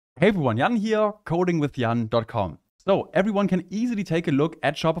Hey everyone, Jan here, codingwithjan.com. So everyone can easily take a look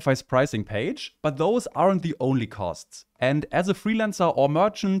at Shopify's pricing page, but those aren't the only costs. And as a freelancer or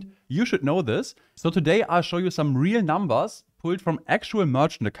merchant, you should know this. So today I'll show you some real numbers pulled from actual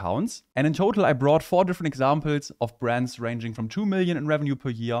merchant accounts. And in total, I brought 4 different examples of brands ranging from 2 million in revenue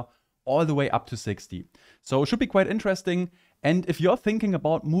per year all the way up to 60. So it should be quite interesting. And if you're thinking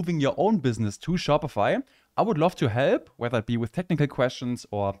about moving your own business to Shopify, I would love to help, whether it be with technical questions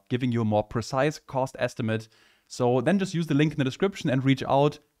or giving you a more precise cost estimate. So then just use the link in the description and reach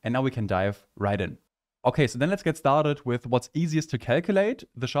out, and now we can dive right in. Okay, so then let's get started with what's easiest to calculate,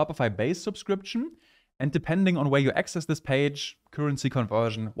 the Shopify base subscription. And depending on where you access this page, currency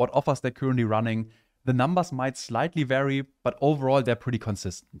conversion, what offers they're currently running, the numbers might slightly vary, but overall they're pretty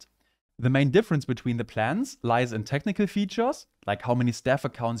consistent. The main difference between the plans lies in technical features, like how many staff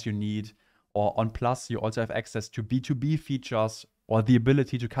accounts you need, or on Plus, you also have access to B2B features or the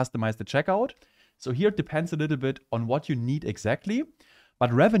ability to customize the checkout. So here it depends a little bit on what you need exactly.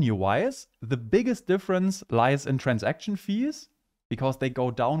 But revenue-wise, the biggest difference lies in transaction fees because they go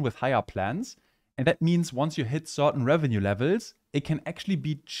down with higher plans. And that means once you hit certain revenue levels, it can actually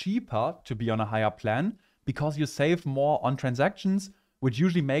be cheaper to be on a higher plan because you save more on transactions, which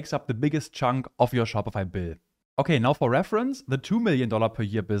usually makes up the biggest chunk of your Shopify bill. Okay, now for reference, the $2 million per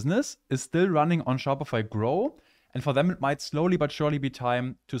year business is still running on Shopify Grow, and for them it might slowly but surely be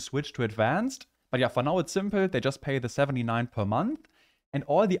time to switch to advanced. But yeah, for now it's simple, they just pay the $79 per month, and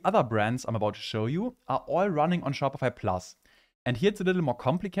all the other brands I'm about to show you are all running on Shopify Plus. And here it's a little more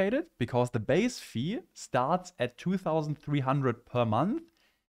complicated because the base fee starts at $2,300 per month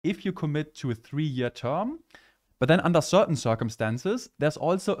if you commit to a 3-year term. But then under certain circumstances, there's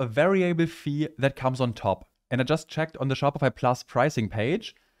also a variable fee that comes on top. And I just checked on the Shopify Plus pricing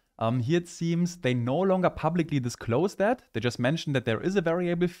page. Here it seems they no longer publicly disclose that. They just mentioned that there is a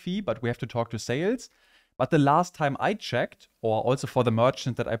variable fee, but we have to talk to sales. But the last time I checked, or also for the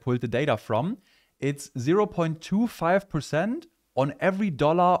merchant that I pulled the data from, it's 0.25% on every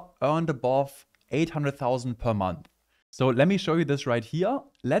dollar earned above $800,000 per month. So let me show you this right here.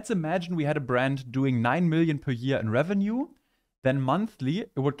 Let's imagine we had a brand doing 9 million per year in revenue. Then monthly,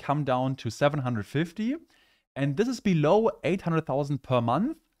 it would come down to 750. And this is below 800,000 per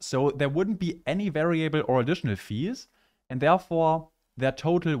month, so there wouldn't be any variable or additional fees, and therefore their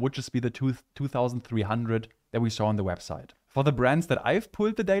total would just be the 2,300 that we saw on the website. For the brands that I've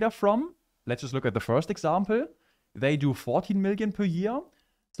pulled the data from, let's just look at the first example. They do 14 million per year,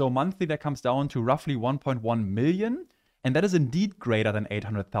 so monthly that comes down to roughly 1.1 million, and that is indeed greater than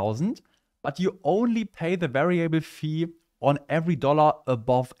 800,000, but you only pay the variable fee on every dollar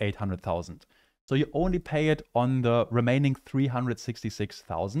above 800,000. So you only pay it on the remaining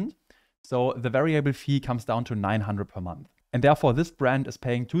 366,000. So the variable fee comes down to 900 per month. And therefore this brand is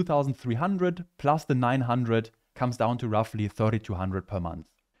paying 2,300 plus the 900 comes down to roughly 3,200 per month.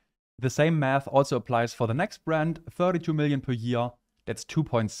 The same math also applies for the next brand, 32 million per year. That's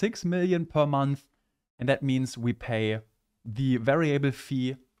 2.6 million per month. And that means we pay the variable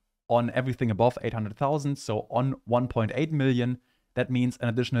fee on everything above 800,000. So on 1.8 million, that means an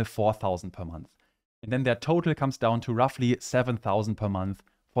additional 4,000 per month. And then their total comes down to roughly 7,000 per month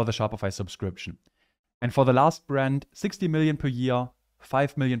for the Shopify subscription. And for the last brand, 60 million per year,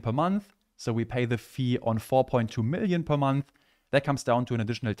 5 million per month. So we pay the fee on 4.2 million per month. That comes down to an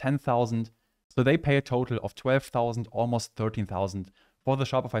additional 10,000. So they pay a total of 12,000, almost 13,000 for the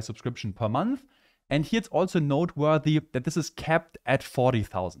Shopify subscription per month. And here it's also noteworthy that this is capped at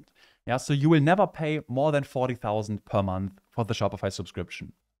 40,000. Yeah, so you will never pay more than 40,000 per month for the Shopify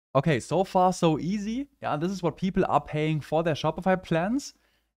subscription. Okay, so far so easy. Yeah, this is what people are paying for their Shopify plans.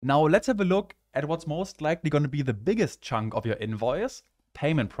 Now let's have a look at what's most likely going to be the biggest chunk of your invoice,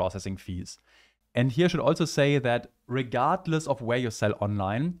 payment processing fees. And here I should also say that regardless of where you sell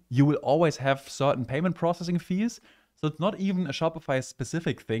online, you will always have certain payment processing fees. So it's not even a Shopify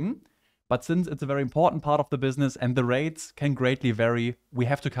specific thing. But since it's a very important part of the business and the rates can greatly vary, we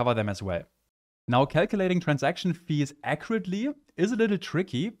have to cover them as well. Now, calculating transaction fees accurately is a little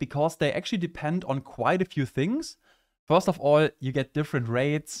tricky because they actually depend on quite a few things. First of all, you get different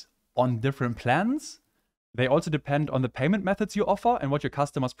rates on different plans. They also depend on the payment methods you offer and what your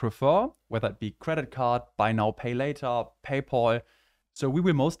customers prefer, whether it be credit card, buy now, pay later, PayPal. So we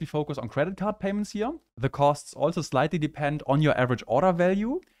will mostly focus on credit card payments here. The costs also slightly depend on your average order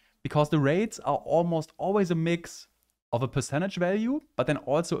value because the rates are almost always a mix of a percentage value, but then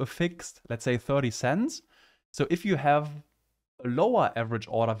also a fixed, let's say 30 cents. So if you have a lower average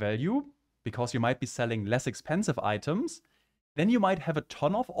order value, because you might be selling less expensive items, then you might have a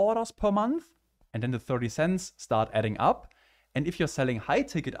ton of orders per month, and then the 30 cents start adding up. And if you're selling high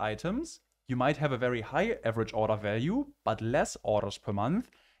ticket items, you might have a very high average order value, but less orders per month,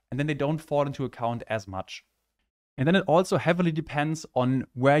 and then they don't fall into account as much. And then it also heavily depends on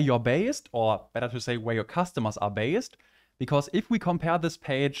where you're based, or better to say, where your customers are based. Because if we compare this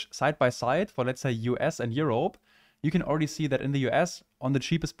page side by side for, let's say, US and Europe, you can already see that in the US, on the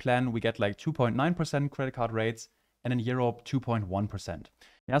cheapest plan, we get like 2.9% credit card rates, and in Europe, 2.1%.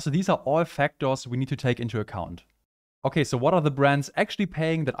 Yeah, so these are all factors we need to take into account. Okay, so what are the brands actually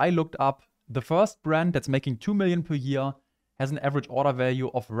paying that I looked up? The first brand that's making 2 million per year has an average order value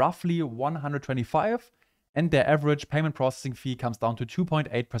of roughly 125, and their average payment processing fee comes down to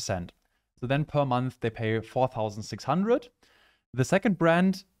 2.8%. So then per month, they pay 4,600. The second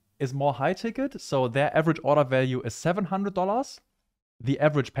brand is more high ticket, so their average order value is $700. The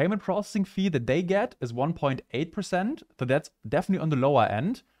average payment processing fee that they get is 1.8%, so that's definitely on the lower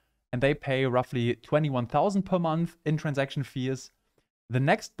end, and they pay roughly 21,000 per month in transaction fees. The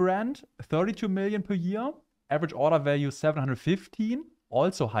next brand, 32 million per year, average order value 715,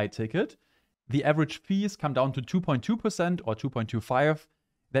 also high ticket. The average fees come down to 2.2% or 2.25.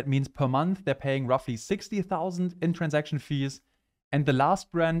 That means per month they're paying roughly 60,000 in transaction fees. And the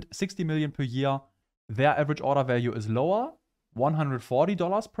last brand, 60 million per year, their average order value is lower,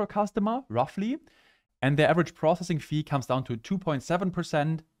 $140 per customer, roughly. And their average processing fee comes down to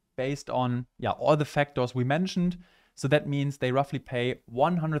 2.7% based on all the factors we mentioned. So that means they roughly pay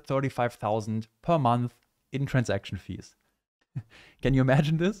 135,000 per month in transaction fees. Can you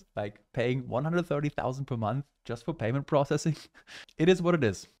imagine this? Like paying 130,000 per month just for payment processing? It is what it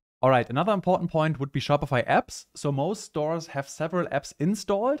is. All right, another important point would be Shopify apps. So most stores have several apps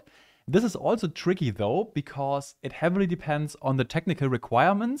installed. This is also tricky though, because it heavily depends on the technical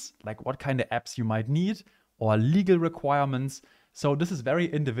requirements, like what kind of apps you might need, or legal requirements. So this is very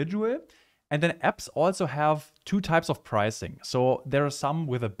individual. And then apps also have two types of pricing. So there are some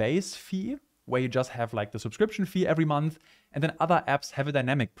with a base fee, where you just have like the subscription fee every month. And then other apps have a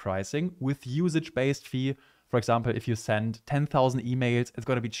dynamic pricing with usage-based fee. For example, if you send 10,000 emails, it's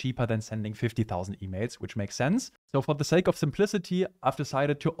going to be cheaper than sending 50,000 emails, which makes sense. So for the sake of simplicity, I've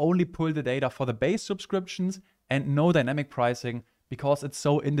decided to only pull the data for the base subscriptions and no dynamic pricing, because it's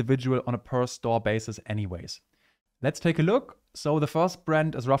so individual on a per store basis anyways. Let's take a look. So the first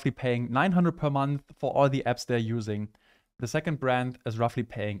brand is roughly paying $900 per month for all the apps they're using. The second brand is roughly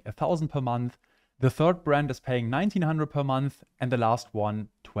paying $1,000 per month. The third brand is paying $1,900 per month, and the last one,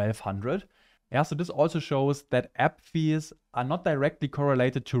 $1,200. Yeah, so this also shows that app fees are not directly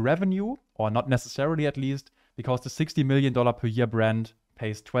correlated to revenue, or not necessarily at least, because the $60 million per year brand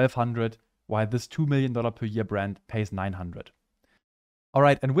pays $1,200, while this $2 million per year brand pays $900. All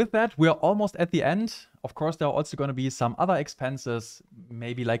right, and with that, we're almost at the end. Of course, there are also going to be some other expenses,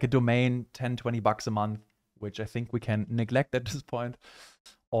 maybe like a domain, 10, 20 bucks a month, which I think we can neglect at this point.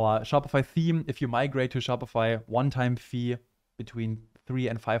 Or Shopify theme, if you migrate to Shopify, one-time fee between $300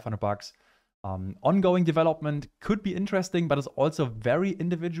 and $500. Ongoing development could be interesting, but it's also very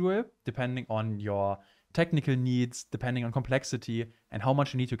individual, depending on your technical needs, depending on complexity, and how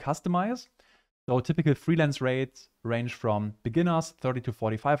much you need to customize. So typical freelance rates range from beginners, 30 to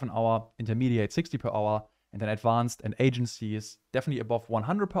 45 an hour, intermediate, 60 per hour, and then advanced and agencies, definitely above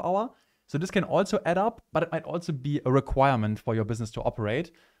 100 per hour. So this can also add up, but it might also be a requirement for your business to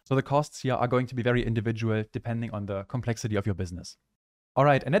operate. So the costs here are going to be very individual depending on the complexity of your business. All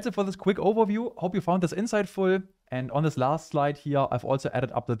right, and that's it for this quick overview. Hope you found this insightful. And on this last slide here, I've also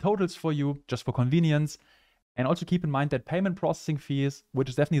added up the totals for you just for convenience. And also keep in mind that payment processing fees, which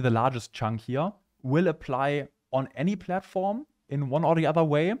is definitely the largest chunk here, will apply on any platform in one or the other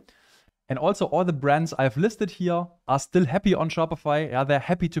way. And also all the brands I've listed here are still happy on Shopify. Yeah, they're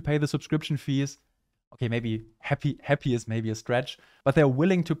happy to pay the subscription fees. Okay, maybe happy is maybe a stretch, but they're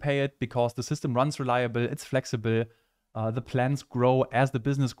willing to pay it because the system runs reliable, it's flexible, the plans grow as the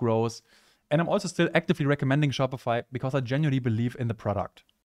business grows. And I'm also still actively recommending Shopify because I genuinely believe in the product.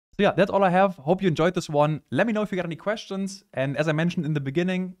 So yeah, that's all I have. Hope you enjoyed this one. Let me know if you got any questions. And as I mentioned in the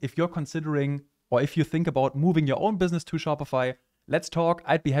beginning, if you're considering or if you think about moving your own business to Shopify, let's talk.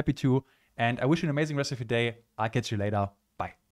 I'd be happy to. And I wish you an amazing rest of your day. I'll catch you later.